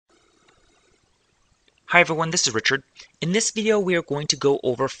Hi everyone, this is Richard. In this video we are going to go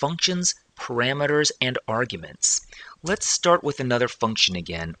over functions, parameters, and arguments. Let's start with another function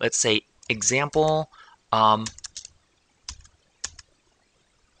again. Let's say example, what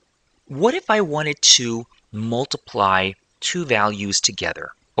if I wanted to multiply two values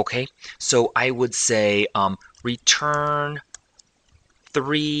together? Okay, so I would say return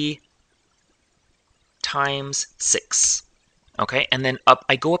 3 times 6. Okay, and then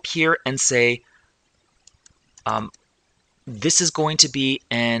I go up here and say this is going to be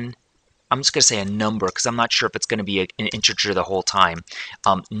I'm just going to say a number because I'm not sure if it's going to be an integer the whole time.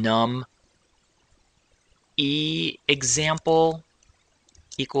 Num e example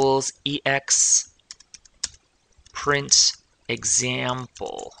equals ex print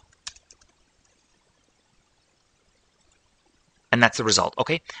example. And that's the result,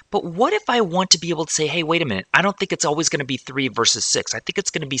 okay? But what if I want to be able to say, hey, wait a minute, I don't think it's always going to be 3 versus 6. I think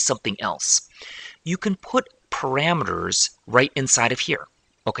it's going to be something else. You can put parameters right inside of here,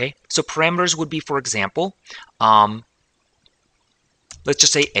 okay? So parameters would be, for example, let's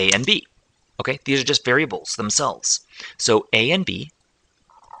just say a and b, okay? These are just variables themselves. So a and b,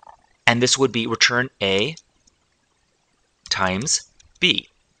 and this would be return a times b.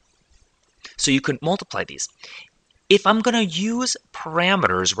 So you can multiply these. If I'm going to use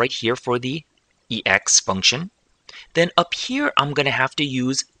parameters right here for the ex function, then up here I'm going to have to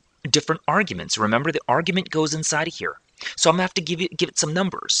use different arguments. Remember, the argument goes inside of here. So I'm going to have to give it some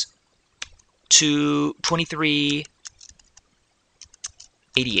numbers.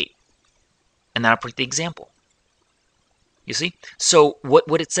 2388. And then I'll print the example. You see? So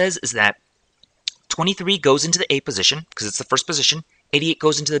what it says is that 23 goes into the A position, because it's the first position. 88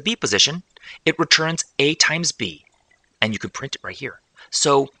 goes into the B position. It returns A times B. And you can print it right here.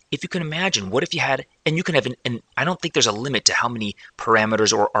 So if you can imagine, what if you had, and you can have, I don't think there's a limit to how many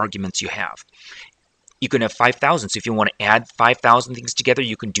parameters or arguments you have. You can have 5,000. So if you want to add 5,000 things together,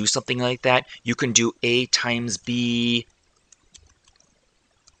 you can do something like that. You can do A times B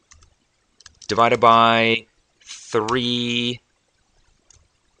divided by 3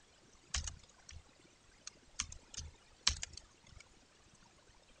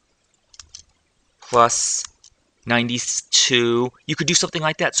 plus 92. You could do something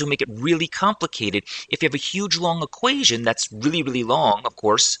like that. So make it really complicated. If you have a huge long equation that's really, really long, of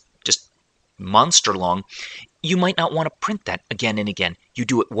course, just monster long, you might not want to print that again and again. You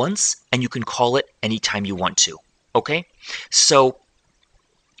do it once and you can call it anytime you want to. Okay? So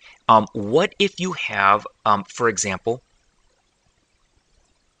what if you have, for example,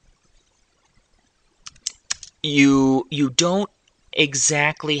 you don't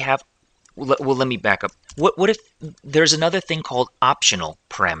exactly have, well, let me back up. What if there's another thing called optional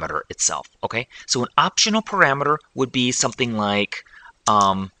parameter itself, okay? So an optional parameter would be something like,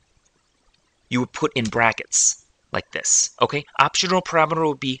 you would put in brackets like this, okay? Optional parameter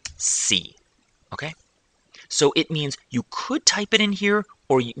would be C, okay? So it means you could type it in here,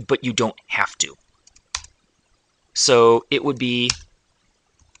 but you don't have to. So it would be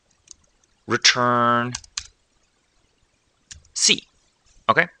return C,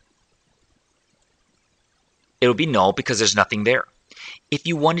 okay? It'll be null because there's nothing there. If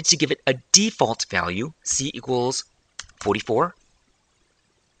you wanted to give it a default value, C equals 44.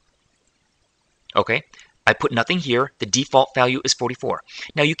 Okay, I put nothing here. The default value is 44.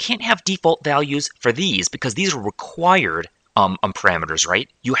 Now you can't have default values for these because these are required parameters, right?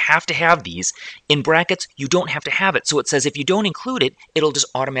 You have to have these. In brackets, you don't have to have it. So it says if you don't include it, it'll just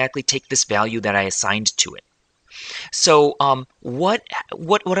automatically take this value that I assigned to it. So what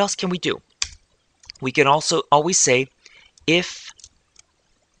else can we do? We can also always say if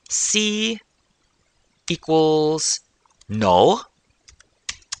C equals null,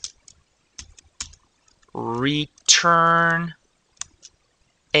 return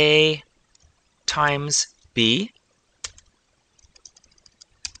A times B,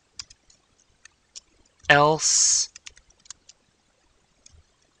 else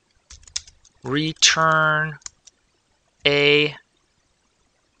return A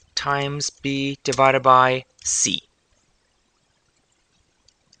times B divided by C.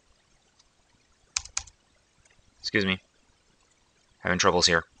 Excuse me. Having troubles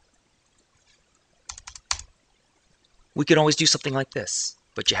here. We can always do something like this,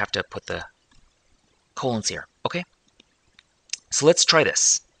 but you have to put the colons here, okay? So let's try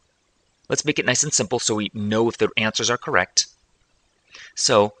this. Let's make it nice and simple so we know if the answers are correct.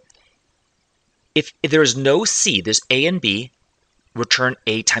 So if there is no C, there's A and B, return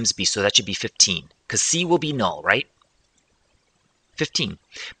A times B, so that should be 15, because C will be null, right? 15.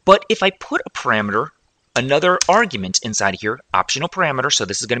 But if I put a parameter another argument inside here, optional parameter. So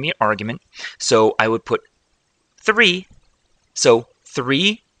this is going to be an argument. So I would put 3. So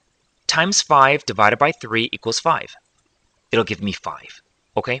 3 times 5 divided by 3 equals 5. It'll give me 5.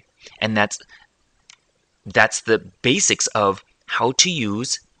 Okay? And that's the basics of how to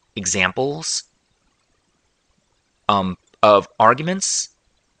use examples of arguments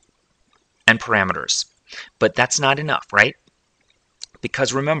and parameters. But that's not enough, right?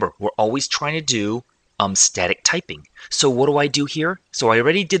 Because remember, we're always trying to do static typing. So what do I do here? So I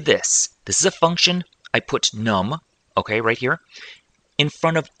already did this. This is a function. I put num, okay, right here. In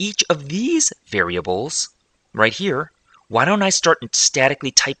front of each of these variables, right here, why don't I start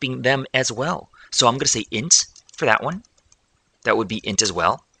statically typing them as well? So I'm going to say int for that one. That would be int as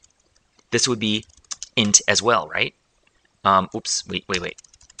well. This would be int as well, right? Oops, wait.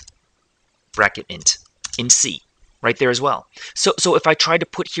 Bracket int C, right there as well. So if I try to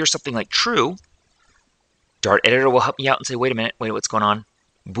put here something like true, Dart editor will help me out and say, wait a minute, what's going on?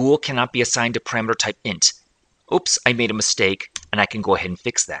 Bool cannot be assigned to parameter type int. Oops, I made a mistake, and I can go ahead and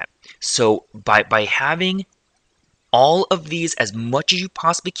fix that. So by having all of these as much as you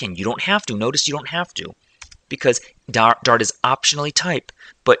possibly can, you don't have to. Notice you don't have to, because Dart is optionally type.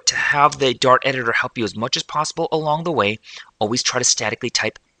 But to have the Dart editor help you as much as possible along the way, always try to statically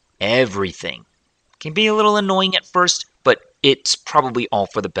type everything. Can be a little annoying at first, but it's probably all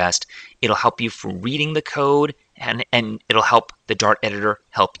for the best. It'll help you for reading the code, and it'll help the Dart editor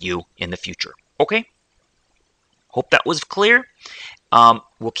help you in the future. Okay? Hope that was clear.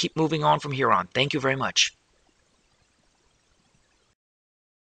 We'll keep moving on from here on. Thank you very much.